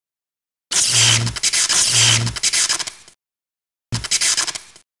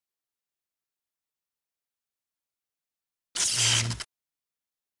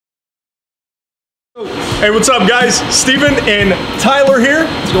Hey, what's up guys? Steven and Tyler here.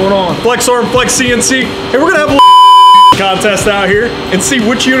 What's going on? FlexArm, FlexCNC. Hey, we're gonna have a contest out here and see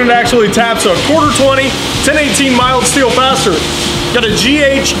which unit actually taps a quarter 20, 1018 mild steel faster. Got a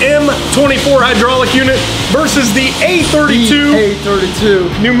GHM24 hydraulic unit versus the A32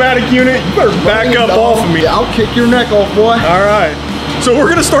 pneumatic unit. You better back up off of me. Yeah, I'll kick your neck off, boy. All right. So we're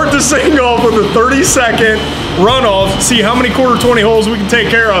gonna start this thing off with a 30-second runoff, see how many quarter 20 holes we can take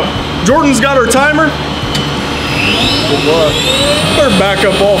care of. Jordan's got our timer. Good luck. Better back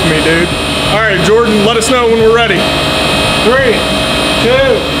up off me, dude. All right, Jordan, let us know when we're ready. 3, 2,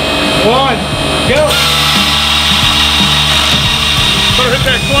 1, go. Better hit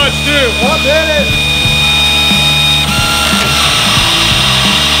that clutch too. Up, hit it.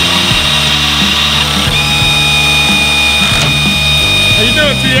 How you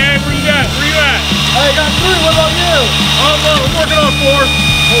doing, TA? Where you at? Where you at? Hey, got 3. What about you? Oh, no, I'm working on 4. Oh.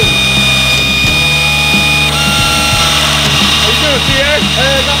 How you doing, TA?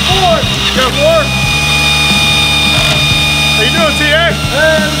 Hey, got 4. You got 4? How you doing, TA?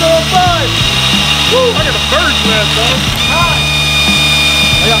 Hey, I'm doing 5. Woo, I got a bird's nest, dog.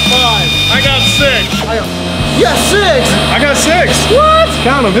 I got 5. I got 6. You got 6? I got 6. What?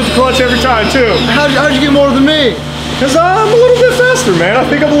 Count them. Hit the clutch every time, too. How'd you get more than me? Because I'm a little bit faster, man. I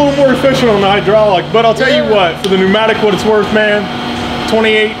think I'm a little more efficient on the hydraulic. But I'll tell you what, for the pneumatic, what it's worth, man,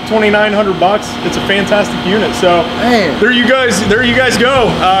 $2,900. It's a fantastic unit. So man, there you guys go.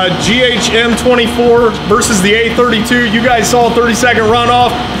 GHM24 versus the A32. You guys saw a 30-second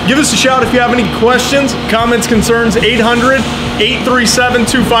runoff. Give us a shout if you have any questions, comments, concerns.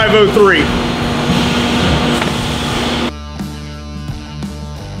 800-837-2503.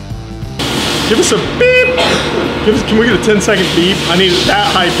 Give us a beep. Can we get a 10-second beep? I need it that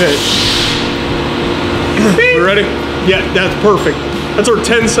high pitch. We ready? Yeah, that's perfect. That's our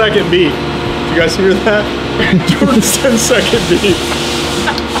 10-second beep. You guys hear that? Jordan's 10-second beep.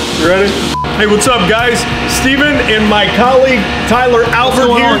 You ready? Hey, what's up, guys? Steven and my colleague Tyler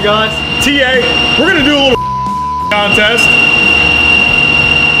Alford here. What's going on, guys? TA, we're gonna do a little contest.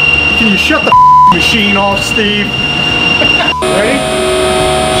 Can you shut the machine off, Steve? Ready?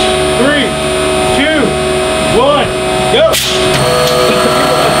 3, 2, 1, go!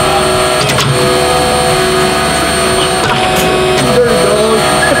 Dirty dog.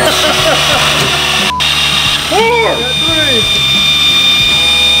 4! Got 3.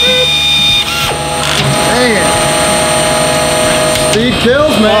 Man. Speed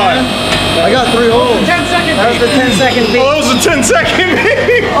kills, man. I got 3 holes. 10-second. That was the 10-second beat. Oh, that was a 10-second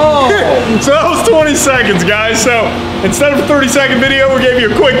beat. Oh. So that was 20 seconds, guys. So instead of a 30-second video, we gave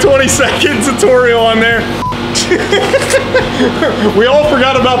you a quick 20-second tutorial on there. We all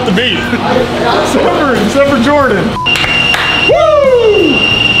forgot about the beat. Except for Jordan.